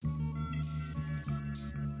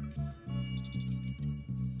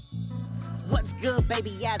What's good,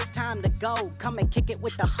 baby? Yeah, it's time to go. Come and kick it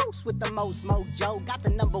with the host with the most mojo. Got the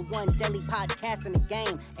 #1 daily podcast in the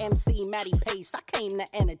game. MC Matty Pace, I came to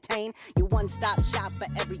entertain. Your one-stop shop for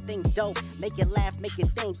everything dope. Make you laugh, make you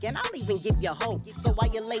think, and I'll even give you hope. So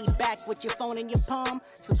while you're laid back with your phone in your palm,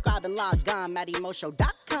 subscribe and log on,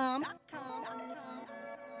 MattyMoShow.com.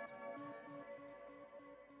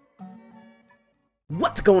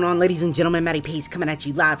 What's going on, ladies and gentlemen? Matty Pace coming at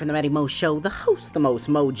you live from the Matty Mo Show, the host, the most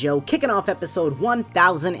mojo, kicking off episode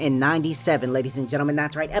 1097, ladies and gentlemen.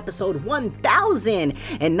 That's right, episode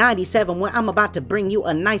 1097, where I'm about to bring you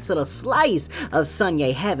a nice little slice of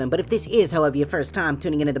Sunyay heaven. But if this is, however, your first time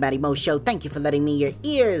tuning into the Matty Mo Show, thank you for letting me your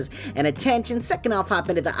ears and attention. Second off, hop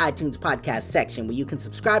into the iTunes podcast section where you can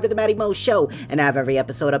subscribe to the Matty Mo Show and have every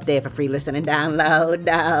episode up there for free listen and download.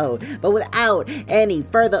 No, but without any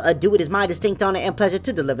further ado, it is my distinct honor and pleasure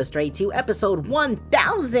to deliver straight to you episode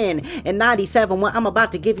 1097, where I'm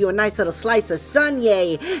about to give you a nice little slice of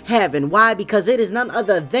Sunyay heaven. Why? Because it is none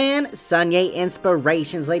other than Sunyay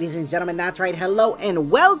Inspirations, ladies and gentlemen. That's right. Hello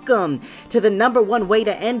and welcome to the #1 way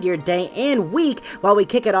to end your day and week while we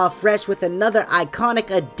kick it off fresh with another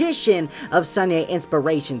iconic edition of Sunyay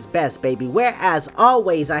Inspirations Best, baby. Where, as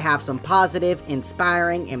always, I have some positive,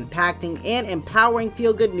 inspiring, impacting, and empowering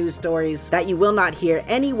feel-good news stories that you will not hear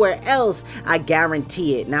anywhere else, I guarantee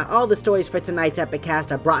it. Now, all the stories for tonight's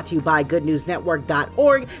epicast are brought to you by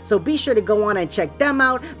goodnewsnetwork.org, so be sure to go on and check them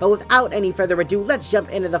out. But without any further ado, let's jump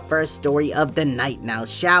into the first story of the night now,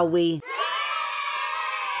 shall we?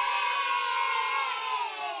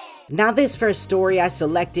 Now, this first story I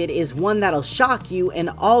selected is one that'll shock you and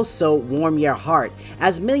also warm your heart.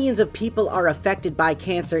 As millions of people are affected by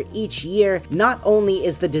cancer each year, not only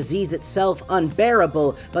is the disease itself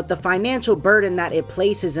unbearable, but the financial burden that it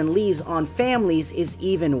places and leaves on families is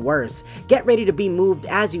even worse. Get ready to be moved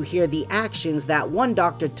as you hear the actions that one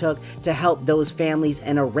doctor took to help those families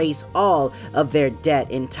and erase all of their debt.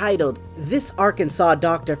 Entitled, "This Arkansas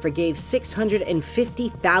Doctor Forgave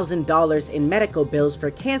 $650,000 in medical bills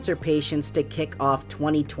for cancer patients to kick off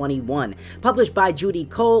 2021. Published by Judy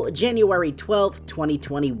Cole, January 12,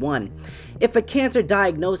 2021. If a cancer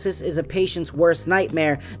diagnosis is a patient's worst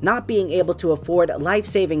nightmare, not being able to afford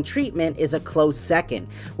life-saving treatment is a close second.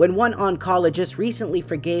 When one oncologist recently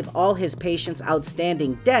forgave all his patients'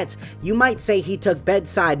 outstanding debts, you might say he took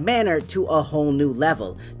bedside manner to a whole new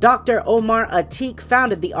level. Dr. Omar Atiq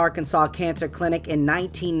founded the Arkansas Cancer Clinic in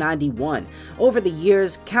 1991. Over the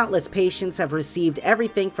years, countless patients have received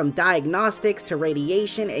everything from diagnostics to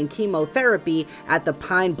radiation and chemotherapy at the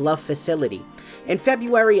Pine Bluff facility. In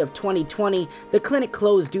February of 2020, the clinic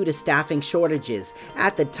closed due to staffing shortages.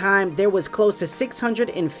 At the time, there was close to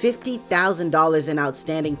 $650,000 in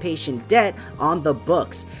outstanding patient debt on the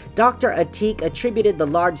books. Dr. Atiq attributed the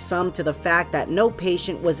large sum to the fact that no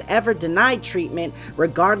patient was ever denied treatment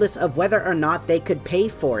regardless of whether or not they could pay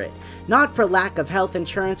for it. Not for lack of health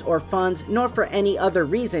insurance or funds, nor for any other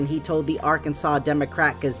reason, he told the Arkansas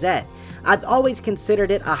Democrat Gazette. I've always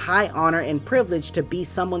considered it a high honor and privilege to be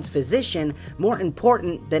someone's physician, more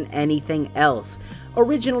important than anything else.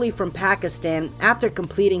 Originally from Pakistan, after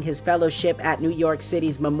completing his fellowship at New York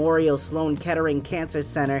City's Memorial Sloan Kettering Cancer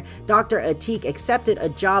Center, Dr. Atiq accepted a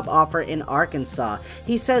job offer in Arkansas.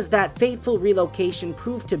 He says that fateful relocation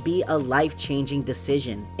proved to be a life-changing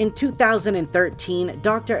decision. In 2013,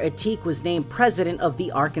 Dr. Atiq was named president of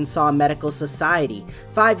the Arkansas Medical Society.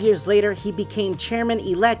 5 years later, he became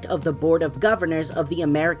chairman-elect of the Board of Governors of the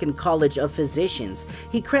American College of Physicians.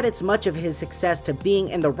 He credits much of his success to being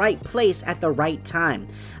in the right place at the right time.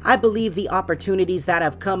 I believe the opportunities that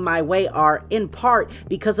have come my way are, in part,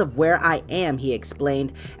 because of where I am, he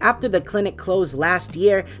explained. After the clinic closed last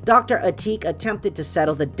year, Dr. Atiq attempted to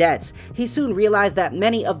settle the debts. He soon realized that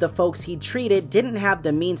many of the folks he treated didn't have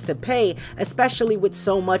the means to pay, especially with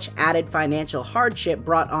so much added financial hardship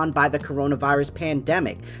brought on by the coronavirus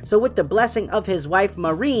pandemic. So with the blessing of his wife,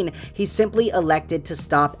 Maureen, he simply elected to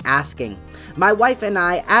stop asking. My wife and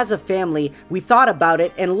I, as a family, we thought about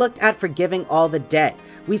it and looked at forgiving all the debt.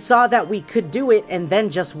 We saw that we could do it and then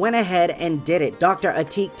just went ahead and did it, Dr.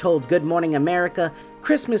 Atiq told Good Morning America.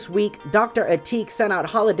 Christmas week, Dr. Atiq sent out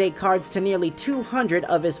holiday cards to nearly 200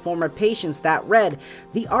 of his former patients that read,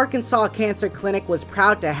 "The Arkansas Cancer Clinic was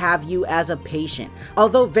proud to have you as a patient.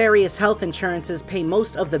 Although various health insurances pay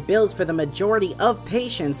most of the bills for the majority of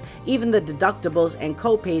patients, even the deductibles and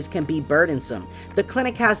copays can be burdensome. The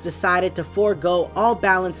clinic has decided to forego all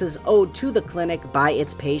balances owed to the clinic by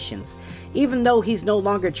its patients." Even though he's no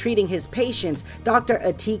longer treating his patients, Dr.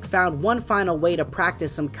 Atiq found one final way to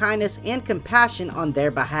practice some kindness and compassion on on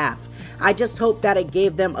their behalf. I just hope that it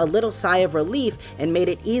gave them a little sigh of relief and made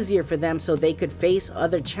it easier for them so they could face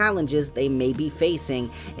other challenges they may be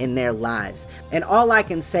facing in their lives. And all I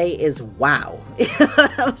can say is wow. You know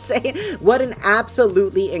what I'm saying? What an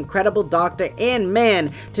absolutely incredible doctor and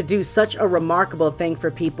man to do such a remarkable thing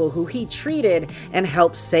for people who he treated and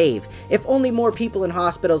helped save. If only more people in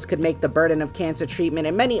hospitals could make the burden of cancer treatment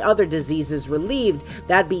and many other diseases relieved,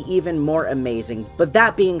 that'd be even more amazing. But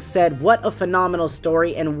that being said, what a phenomenal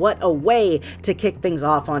story and what a way to kick things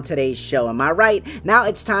off on today's show, am I right? Now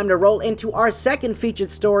it's time to roll into our second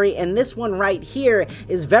featured story, and this one right here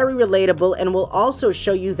is very relatable and will also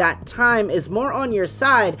show you that time is more on your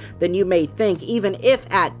side than you may think, even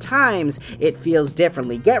if at times it feels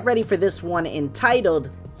differently. Get ready for this one, entitled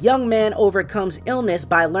Young Man Overcomes Illness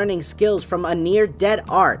by Learning Skills from a Near-Dead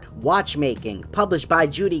Art, Watchmaking, published by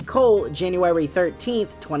Judy Cole, January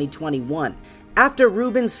 13th, 2021. After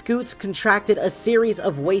Ruben Scoots contracted a series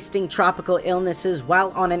of wasting tropical illnesses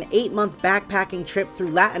while on an 8-month backpacking trip through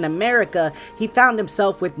Latin America, he found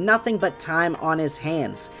himself with nothing but time on his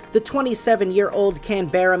hands. The 27-year-old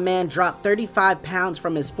Canberra man dropped 35 pounds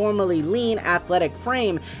from his formerly lean, athletic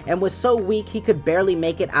frame and was so weak he could barely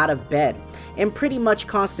make it out of bed. In pretty much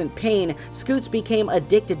constant pain, Scoots became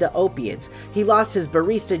addicted to opiates. He lost his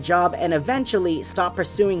barista job and eventually stopped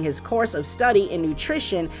pursuing his course of study in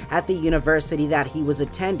nutrition at the university that he was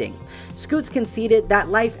attending. Scoots conceded that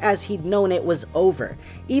life as he'd known it was over.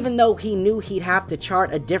 Even though he knew he'd have to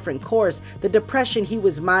chart a different course, the depression he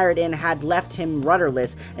was mired in had left him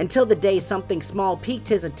rudderless until the day something small piqued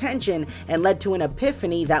his attention and led to an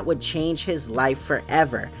epiphany that would change his life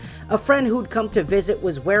forever. A friend who'd come to visit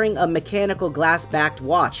was wearing a mechanical glass-backed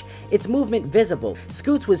watch, its movement visible.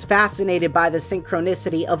 Scoots was fascinated by the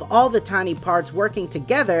synchronicity of all the tiny parts working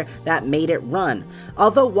together that made it run.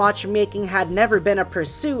 Although watchmaking had never been a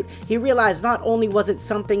pursuit, he realized not only was it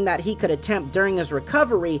something that he could attempt during his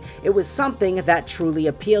recovery, it was something that truly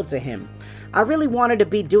appealed to him. I really wanted to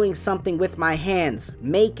be doing something with my hands,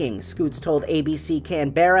 making, Scoots told ABC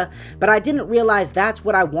Canberra, but I didn't realize that's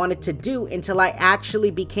what I wanted to do until I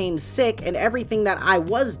actually became sick and everything that I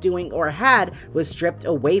was doing or had was stripped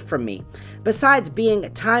away from me. Besides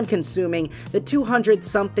being time-consuming, the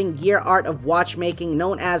 200-something year art of watchmaking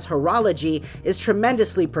known as horology is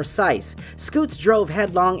tremendously precise. Scoots drove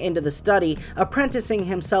headlong into the study, apprenticing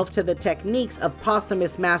himself to the techniques of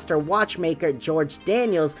posthumous master watchmaker George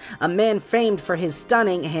Daniels, a man famed for his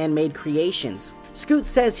stunning handmade creations. Scoots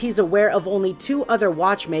says he's aware of only 2 other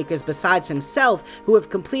watchmakers besides himself who have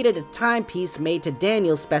completed a timepiece made to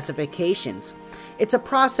Daniel's specifications. It's a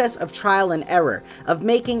process of trial and error, of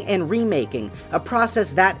making and remaking, a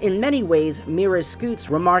process that in many ways mirrors Scoots'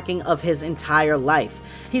 remarking of his entire life.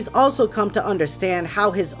 He's also come to understand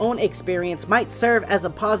how his own experience might serve as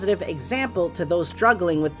a positive example to those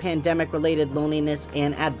struggling with pandemic-related loneliness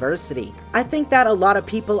and adversity. I think that a lot of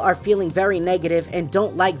people are feeling very negative and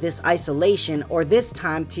don't like this isolation or this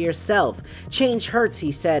time to yourself. Change hurts,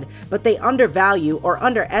 he said, but they undervalue or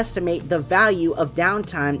underestimate the value of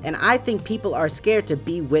downtime, and I think people are scared to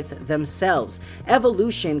be with themselves.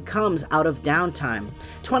 Evolution comes out of downtime.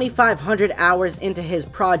 2,500 hours into his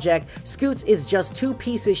project, Scoots is just 2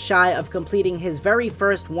 pieces shy of completing his very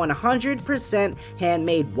first 100%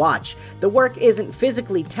 handmade watch. The work isn't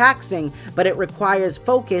physically taxing, but it requires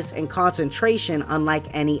focus and concentration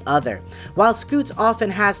unlike any other. While Scoots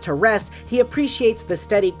often has to rest, he appreciates the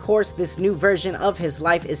steady course this new version of his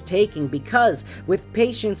life is taking because, with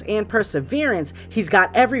patience and perseverance, he's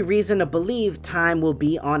got every reason to believe time will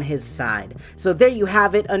be on his side. So there you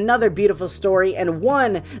have it, another beautiful story and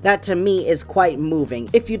one that to me is quite moving.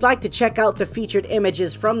 If you'd like to check out the featured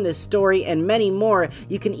images from this story and many more,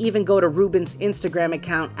 you can even go to Ruben's Instagram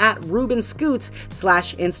account at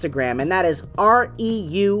RubenScoots/Instagram, and that is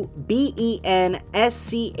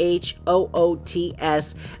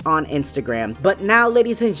REUBENSCHOOTS on Instagram. But now,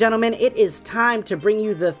 ladies and gentlemen, it is time to bring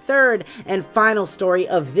you the third and final story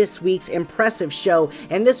of this week's impressive show,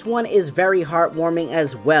 and this one is very heartwarming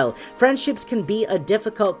as well. Friendships can be a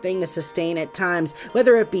difficult thing to sustain at times,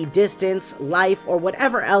 whether it be distance, life, or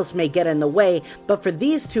whatever else may get in the way, but for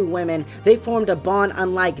these 2 women, they formed a bond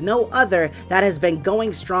unlike no other that has been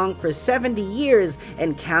going strong for 70 years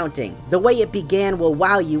and counting. The way it began will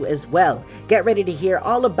wow you as well. Get ready to hear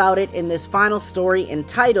all about it in this final story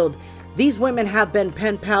entitled These Women Have Been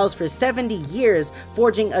Pen Pals for 70 Years,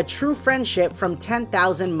 Forging a True Friendship from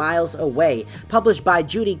 10,000 Miles Away, published by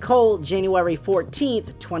Judy Cole, January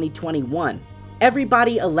 14th, 2021.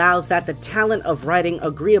 Everybody allows that the talent of writing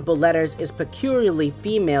agreeable letters is peculiarly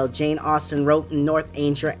female, Jane Austen wrote in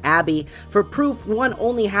Northanger Abbey. For proof, one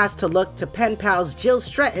only has to look to pen pals Jill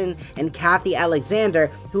Stretton and Kathy Alexander,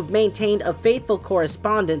 who've maintained a faithful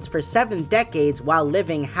correspondence for 7 decades while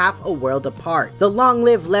living half a world apart. The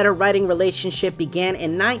long-lived letter-writing relationship began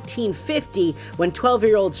in 1950 when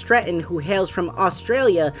 12-year-old Stretton, who hails from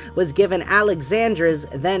Australia, was given Alexandra's,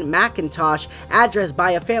 then Macintosh, address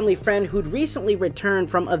by a family friend who'd recently returned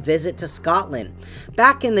from a visit to Scotland.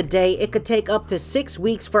 Back in the day, it could take up to 6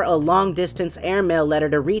 weeks for a long-distance airmail letter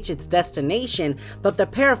to reach its destination, but the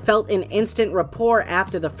pair felt an instant rapport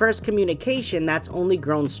after the first communication that's only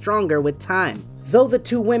grown stronger with time. Though the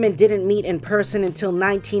two women didn't meet in person until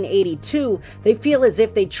 1982, they feel as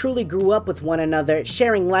if they truly grew up with one another,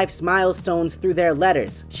 sharing life's milestones through their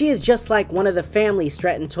letters. She is just like one of the family,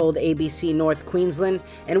 Stretton told ABC North Queensland,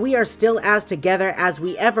 and we are still as together as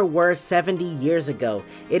we ever were 70 years ago.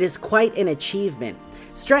 It is quite an achievement.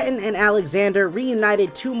 Stretton and Alexander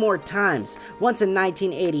reunited 2 more times, once in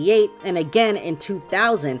 1988 and again in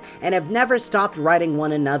 2000, and have never stopped writing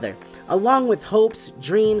one another. Along with hopes,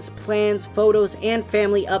 dreams, plans, photos, and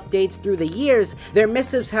family updates through the years, their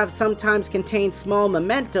missives have sometimes contained small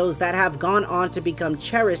mementos that have gone on to become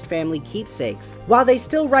cherished family keepsakes. While they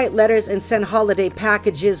still write letters and send holiday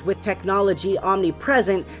packages with technology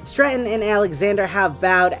omnipresent, Stretton and Alexander have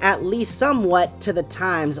bowed at least somewhat to the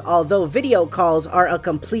times, although video calls are a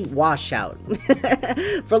complete washout.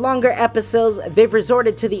 For longer episodes, they've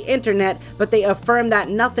resorted to the internet, but they affirm that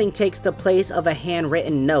nothing takes the place of a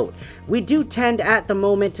handwritten note. We do tend at the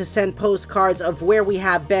moment to send postcards of where we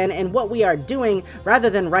have been and what we are doing rather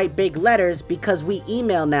than write big letters because we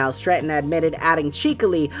email now, Stretton admitted, adding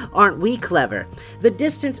cheekily, "Aren't we clever?" The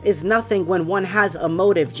distance is nothing when one has a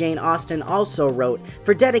motive, Jane Austen also wrote.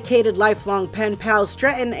 For dedicated lifelong pen pals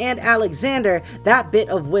Stretton and Alexander, that bit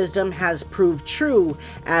of wisdom has proved true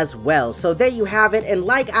as well. So there you have it, and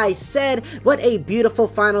like I said, what a beautiful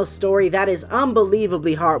final story. That is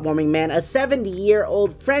unbelievably heartwarming, man. A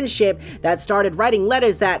 70-year-old friendship that started writing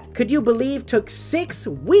letters that, could you believe, took 6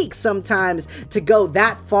 weeks sometimes to go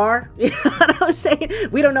that far? You know what I'm saying?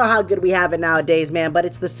 We don't know how good we have it nowadays, man, but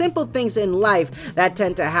it's the simple things in life that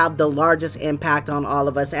tend to have the largest impact on all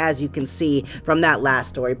of us, as you can see from that last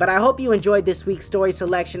story. But I hope you enjoyed this week's story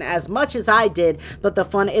selection as much as I did, but the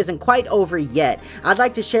fun isn't quite over yet. I'd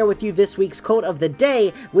like to share with you this week's quote of the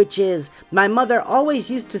day, which is, "My mother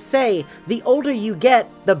always used to say, the older you get,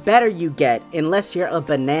 the better you get, unless you're a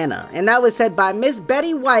banana." And that was said by Miss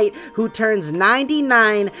Betty White, who turns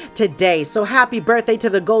 99 today. So happy birthday to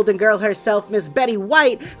the golden girl herself, Miss Betty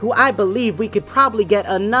White, who I believe we could probably get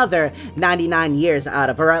another 99 years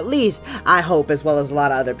out of, or at least I hope, as well as a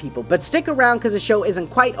lot of other people. But stick around because the show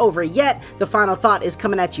isn't quite over yet. The final thought is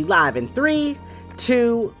coming at you live in 3,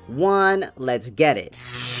 2, 1, let's get it.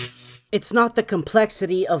 It's not the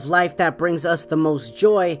complexity of life that brings us the most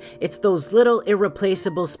joy, it's those little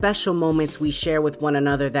irreplaceable special moments we share with one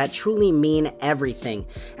another that truly mean everything.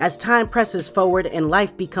 As time presses forward and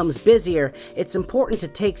life becomes busier, it's important to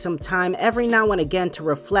take some time every now and again to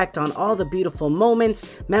reflect on all the beautiful moments,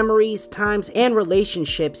 memories, times, and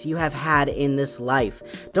relationships you have had in this life.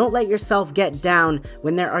 Don't let yourself get down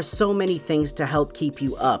when there are so many things to help keep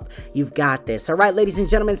you up. You've got this. Alright, ladies and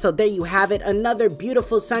gentlemen, so there you have it. Another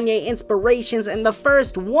beautiful Sunyay Inspirations, and the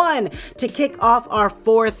first one to kick off our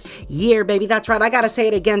 4th year, baby. That's right, I gotta say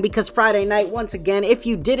it again because Friday night, once again, if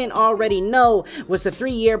you didn't already know, was the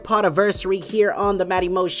 3-year podiversary here on the Matty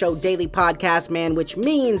Mo Show daily podcast, man, which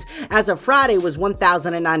means as of Friday was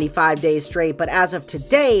 1,095 days straight, but as of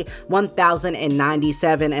today,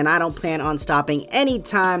 1,097, and I don't plan on stopping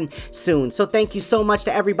anytime soon. So thank you so much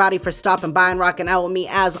to everybody for stopping by and rocking out with me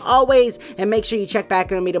as always, and make sure you check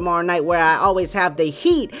back on me tomorrow night where I always have the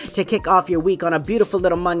heat to kick off your week on a beautiful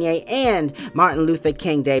little Monday and Martin Luther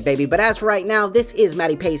King Day, baby. But as for right now, this is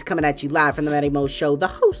Matty Pace coming at you live from the Matty Mo Show, the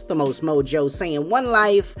host, the most mojo, saying one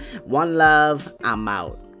life, one love, I'm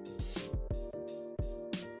out.